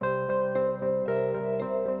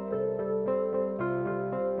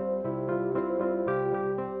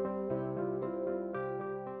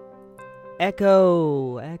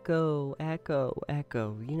Echo, echo, echo,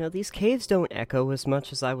 echo. You know, these caves don't echo as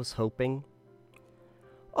much as I was hoping.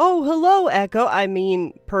 Oh, hello, Echo. I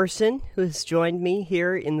mean, person who has joined me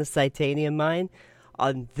here in the Titanium Mine.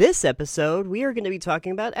 On this episode, we are going to be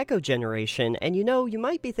talking about echo generation. And you know, you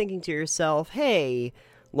might be thinking to yourself, hey,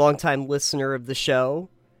 longtime listener of the show.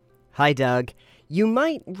 Hi, Doug. You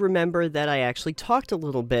might remember that I actually talked a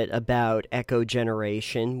little bit about echo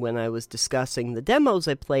generation when I was discussing the demos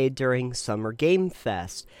I played during Summer Game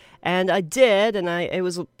Fest. And I did, and it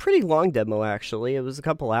was a pretty long demo, actually. It was a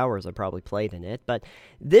couple hours I probably played in it, but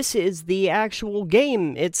this is the actual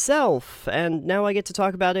game itself, and now I get to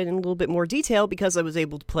talk about it in a little bit more detail because I was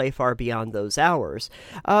able to play far beyond those hours.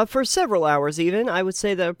 For several hours, even. I would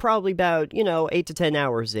say that probably about, 8 to 10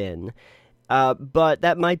 hours in. But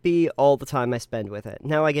that might be all the time I spend with it.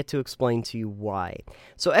 Now I get to explain to you why.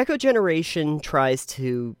 So Echo Generation tries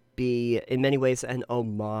to be, in many ways, an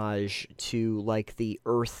homage to, like, the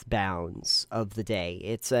Earthbounds of the day.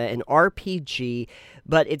 It's an RPG,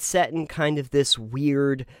 but it's set in kind of this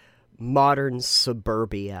weird modern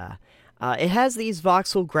suburbia. It has these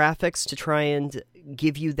voxel graphics to try and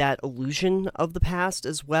give you that illusion of the past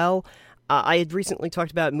as well. I had recently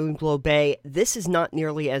talked about Moonglow Bay. This is not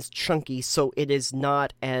nearly as chunky, so it is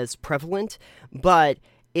not as prevalent, but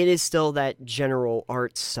it is still that general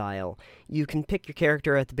art style. You can pick your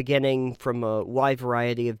character at the beginning from a wide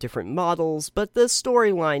variety of different models, but the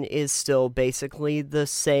storyline is still basically the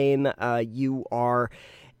same. You are,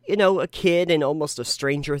 a kid in almost a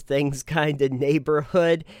Stranger Things kind of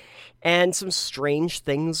neighborhood, and some strange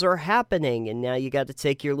things are happening, and now you got to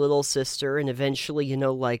take your little sister and eventually,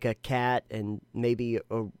 like a cat and maybe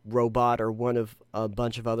a robot or one of a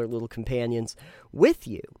bunch of other little companions with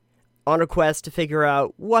you on a quest to figure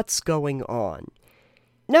out what's going on.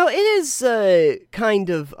 Now, it is kind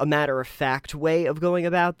of a matter-of-fact way of going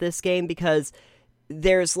about this game because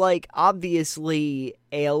there's, obviously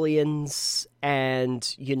aliens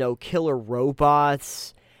and, killer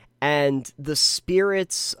robots and the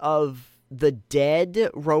spirits of the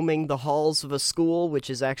dead roaming the halls of a school, which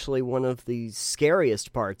is actually one of the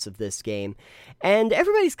scariest parts of this game. And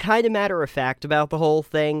everybody's kind of matter-of-fact about the whole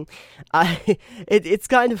thing. It's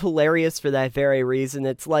kind of hilarious for that very reason.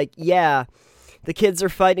 It's like, yeah, the kids are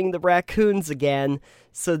fighting the raccoons again,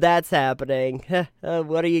 so that's happening.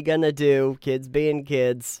 What are you gonna do? Kids being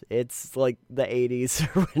kids. It's like the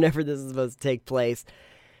 80s or whenever this is supposed to take place.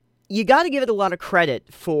 You got to give it a lot of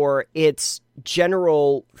credit for its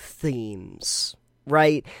general themes,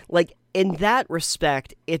 right? Like, in that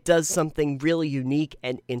respect, it does something really unique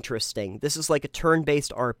and interesting. This is like a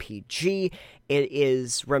turn-based RPG. It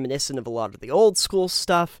is reminiscent of a lot of the old school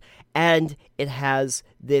stuff, and it has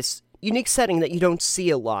this unique setting that you don't see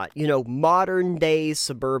a lot. Modern-day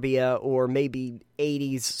suburbia, or maybe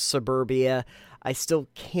 80s suburbia. I still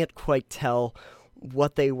can't quite tell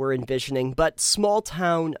what they were envisioning, but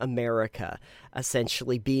small-town America,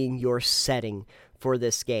 essentially, being your setting for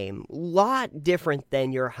this game. Lot different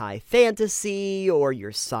than your high fantasy or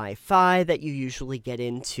your sci-fi that you usually get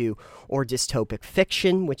into, or dystopic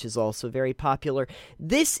fiction, which is also very popular.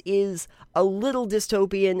 This is a little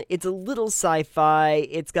dystopian, it's a little sci-fi,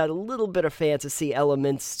 it's got a little bit of fantasy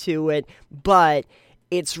elements to it, but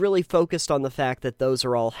it's really focused on the fact that those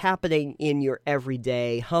are all happening in your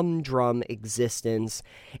everyday humdrum existence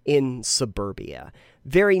in suburbia.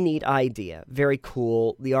 Very neat idea. Very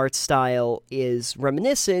cool. The art style is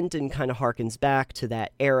reminiscent and kind of harkens back to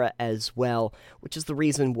that era as well, which is the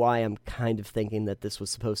reason why I'm kind of thinking that this was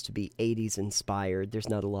supposed to be 80s inspired. There's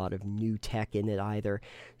not a lot of new tech in it either,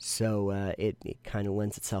 so it kind of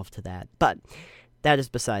lends itself to that. But that is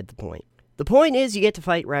beside the point. The point is you get to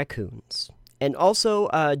fight raccoons. And also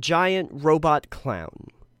a giant robot clown.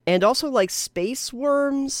 And also, space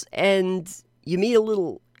worms, and you meet a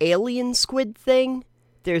little alien squid thing.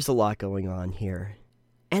 There's a lot going on here.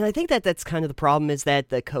 And I think that that's kind of the problem, is that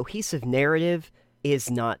the cohesive narrative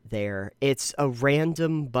is not there. It's a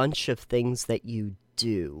random bunch of things that you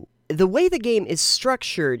do. The way the game is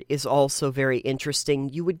structured is also very interesting.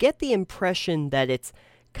 You would get the impression that it's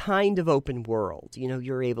kind of open world.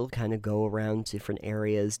 You're able to kind of go around different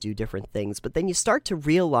areas, do different things, but then you start to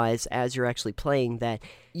realize as you're actually playing that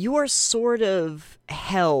you are sort of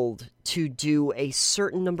held to do a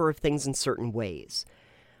certain number of things in certain ways.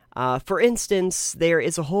 For instance, there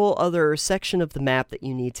is a whole other section of the map that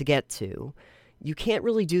you need to get to. You can't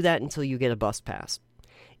really do that until you get a bus pass.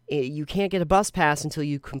 You can't get a bus pass until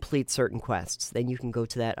you complete certain quests. Then you can go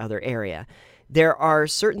to that other area. there are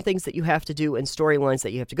certain things that you have to do and storylines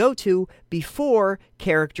that you have to go to before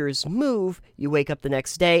characters move. You wake up the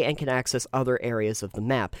next day and can access other areas of the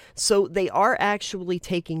map. So they are actually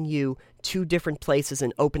taking you to different places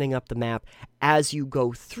and opening up the map as you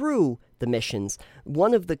go through the missions.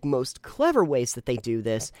 One of the most clever ways that they do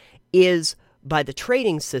this is by the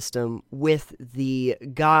trading system with the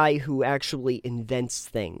guy who actually invents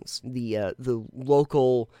things, the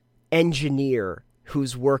local engineer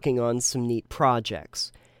who's working on some neat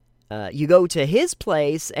projects. You go to his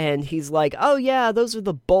place, and he's like, oh yeah, those are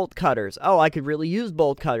the bolt cutters. Oh, I could really use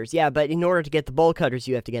bolt cutters. Yeah, but in order to get the bolt cutters,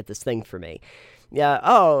 you have to get this thing for me. Yeah,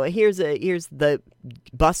 oh, here's the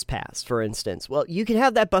bus pass, for instance. Well, you can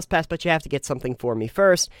have that bus pass, but you have to get something for me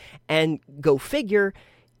first, and go figure,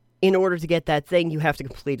 in order to get that thing, you have to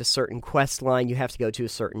complete a certain quest line, you have to go to a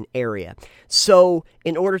certain area. So,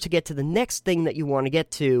 in order to get to the next thing that you want to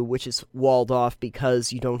get to, which is walled off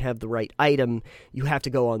because you don't have the right item, you have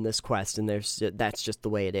to go on this quest, and that's just the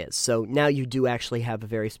way it is. So, now you do actually have a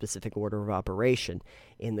very specific order of operation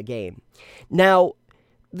in the game. Now,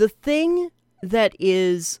 the thing that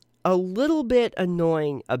is a little bit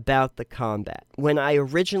annoying about the combat when I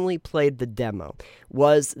originally played the demo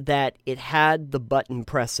was that it had the button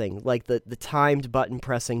pressing, like the timed button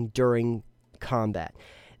pressing during combat.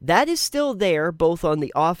 That is still there, both on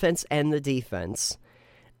the offense and the defense,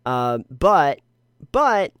 but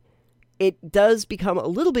it does become a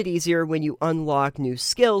little bit easier when you unlock new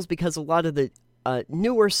skills, because a lot of the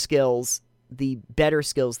newer skills, the better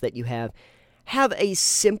skills that you have a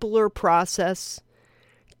simpler process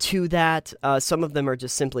to that. Some of them are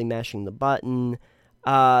just simply mashing the button.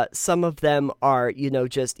 Some of them are,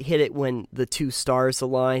 just hit it when the 2 stars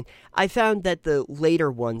align. I found that the later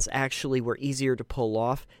ones actually were easier to pull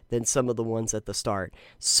off than some of the ones at the start.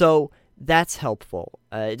 So that's helpful.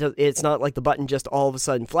 It's not like the button just all of a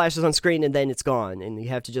sudden flashes on screen and then it's gone and you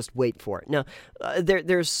have to just wait for it. Now,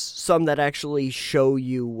 there's some that actually show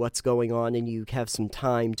you what's going on and you have some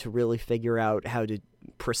time to really figure out how to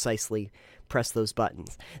precisely press those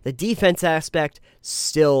buttons. The defense aspect,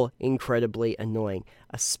 still incredibly annoying,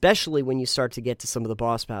 especially when you start to get to some of the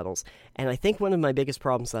boss battles. And I think one of my biggest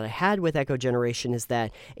problems that I had with Echo Generation is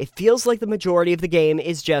that it feels like the majority of the game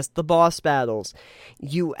is just the boss battles.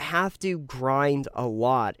 You have to grind a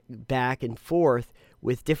lot back and forth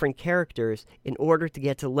with different characters in order to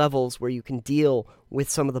get to levels where you can deal with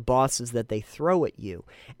some of the bosses that they throw at you.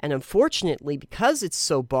 And unfortunately, because it's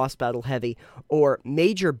so boss battle heavy or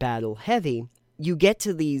major battle heavy, you get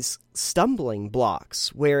to these stumbling blocks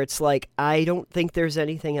where it's like, I don't think there's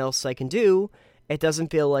anything else I can do. It doesn't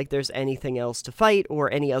feel like there's anything else to fight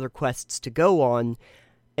or any other quests to go on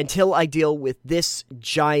until I deal with this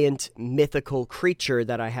giant mythical creature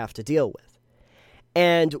that I have to deal with.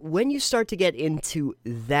 And when you start to get into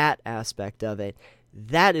that aspect of it,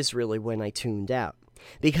 that is really when I tuned out.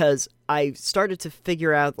 Because I started to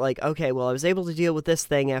figure out, like, okay, well, I was able to deal with this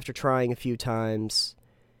thing after trying a few times.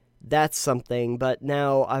 That's something, but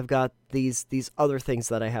now I've got these other things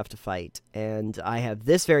that I have to fight. And I have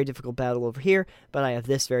this very difficult battle over here, but I have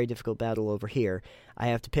this very difficult battle over here. I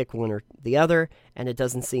have to pick one or the other, and it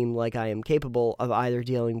doesn't seem like I am capable of either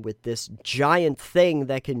dealing with this giant thing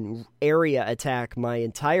that can area attack my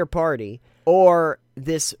entire party, or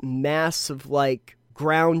this mass of, like,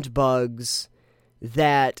 ground bugs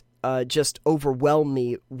that just overwhelm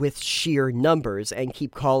me with sheer numbers and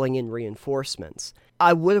keep calling in reinforcements.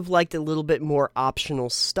 I would have liked a little bit more optional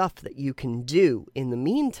stuff that you can do in the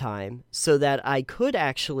meantime so that I could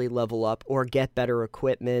actually level up or get better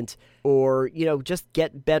equipment or, just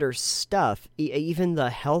get better stuff. Even the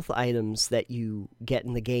health items that you get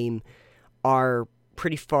in the game are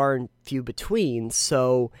pretty far and few between,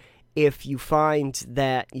 so if you find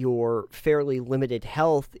that your fairly limited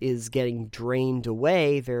health is getting drained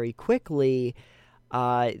away very quickly,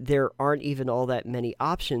 there aren't even all that many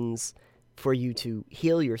options for you to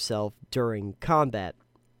heal yourself during combat.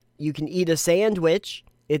 You can eat a sandwich.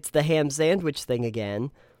 It's the ham sandwich thing again,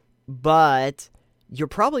 but you're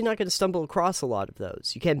probably not going to stumble across a lot of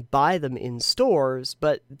those. You can buy them in stores,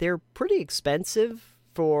 but they're pretty expensive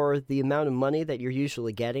for the amount of money that you're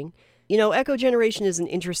usually getting. Echo Generation is an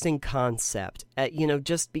interesting concept,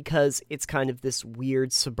 just because it's kind of this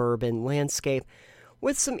weird suburban landscape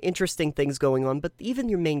with some interesting things going on, but even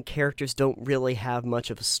your main characters don't really have much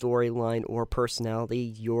of a storyline or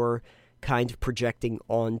personality. You're kind of projecting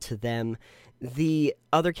onto them. The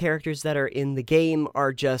other characters that are in the game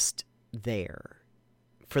are just there,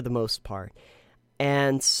 for the most part.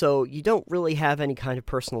 And so you don't really have any kind of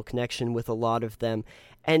personal connection with a lot of them.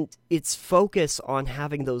 And its focus on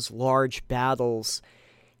having those large battles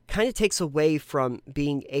kind of takes away from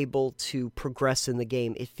being able to progress in the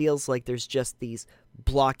game. It feels like there's just these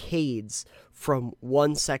blockades from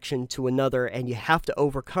one section to another, and you have to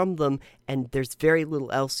overcome them, and there's very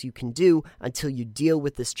little else you can do until you deal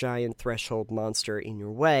with this giant threshold monster in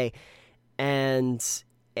your way. And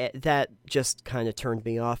that just kind of turned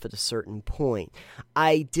me off at a certain point.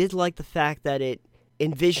 I did like the fact that it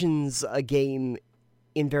envisions a game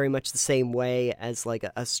in very much the same way as like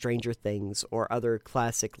a Stranger Things or other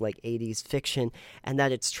classic like 80s fiction, and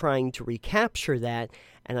that it's trying to recapture that,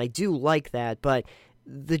 and I do like that, but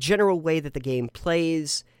the general way that the game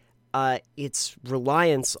plays, its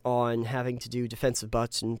reliance on having to do defensive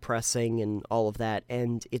button pressing and all of that,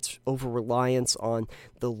 and its over-reliance on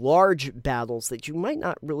the large battles that you might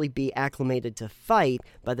not really be acclimated to fight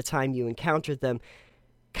by the time you encounter them,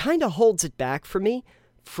 kind of holds it back for me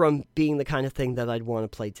from being the kind of thing that I'd want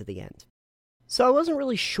to play to the end. So I wasn't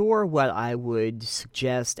really sure what I would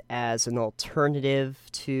suggest as an alternative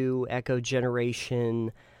to Echo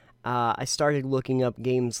Generation. I started looking up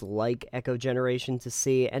games like Echo Generation to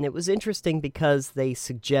see, and it was interesting because they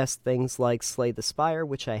suggest things like Slay the Spire,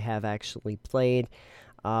 which I have actually played,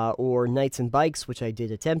 or Knights and Bikes, which I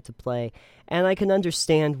did attempt to play, and I can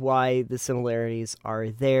understand why the similarities are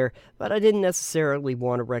there, but I didn't necessarily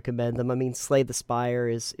want to recommend them. I mean, Slay the Spire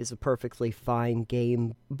is a perfectly fine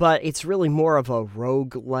game, but it's really more of a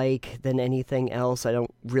roguelike than anything else. I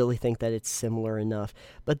don't really think that it's similar enough.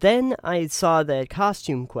 But then I saw that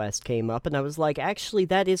Costume Quest came up, and I was like, actually,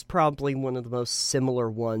 that is probably one of the most similar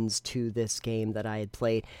ones to this game that I had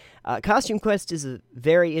played. Costume Quest is a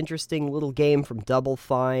very interesting little game from Double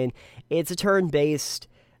Fine. It's a turn-based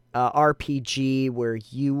RPG where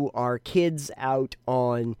you are kids out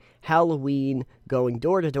on Halloween going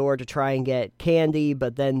door to door to try and get candy,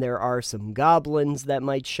 but then there are some goblins that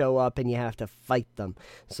might show up and you have to fight them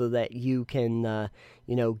so that you can,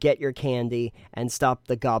 get your candy and stop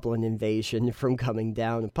the goblin invasion from coming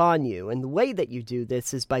down upon you. And the way that you do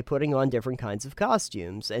this is by putting on different kinds of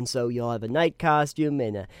costumes. And so you'll have a knight costume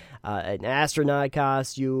and an astronaut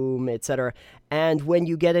costume, etc. And when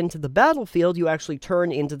you get into the battlefield, you actually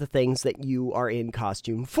turn into the things that you are in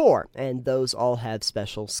costume for. And those all have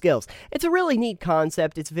special skills. It's a really neat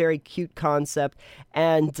concept. It's a very cute concept.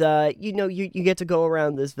 And, you get to go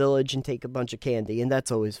around this village and take a bunch of candy. And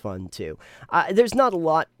that's always fun, too. There's not a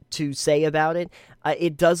lot to say about it.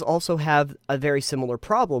 It does also have a very similar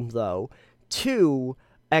problem, though, to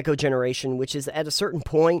Echo Generation, which is at a certain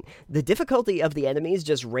point, the difficulty of the enemies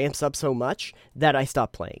just ramps up so much that I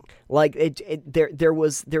stopped playing. Like, there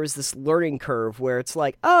was this learning curve where it's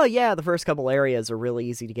like, oh yeah, the first couple areas are really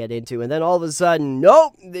easy to get into, and then all of a sudden,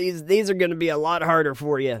 nope, these are going to be a lot harder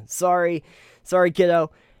for you. Sorry, kiddo.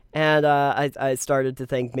 And I started to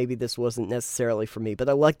think maybe this wasn't necessarily for me, but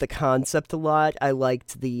I liked the concept a lot. I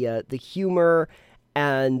liked the humor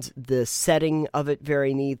and the setting of it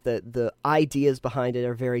very neat. The ideas behind it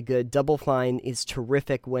are very good. Double Fine is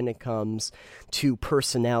terrific when it comes to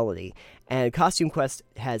personality, and Costume Quest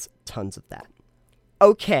has tons of that.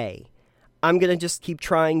 Okay, I'm going to just keep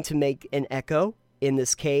trying to make an echo in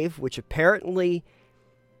this cave, which apparently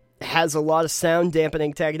has a lot of sound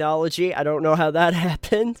dampening technology. I don't know how that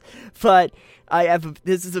happened, but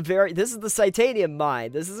this is the Titanium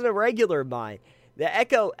mine. This isn't a regular mine. The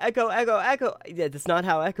echo. Yeah, that's not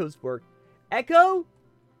how echoes work. Echo?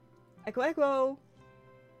 Echo.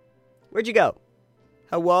 Where'd you go?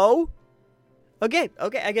 Hello? Okay,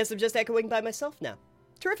 I guess I'm just echoing by myself now.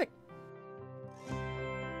 Terrific.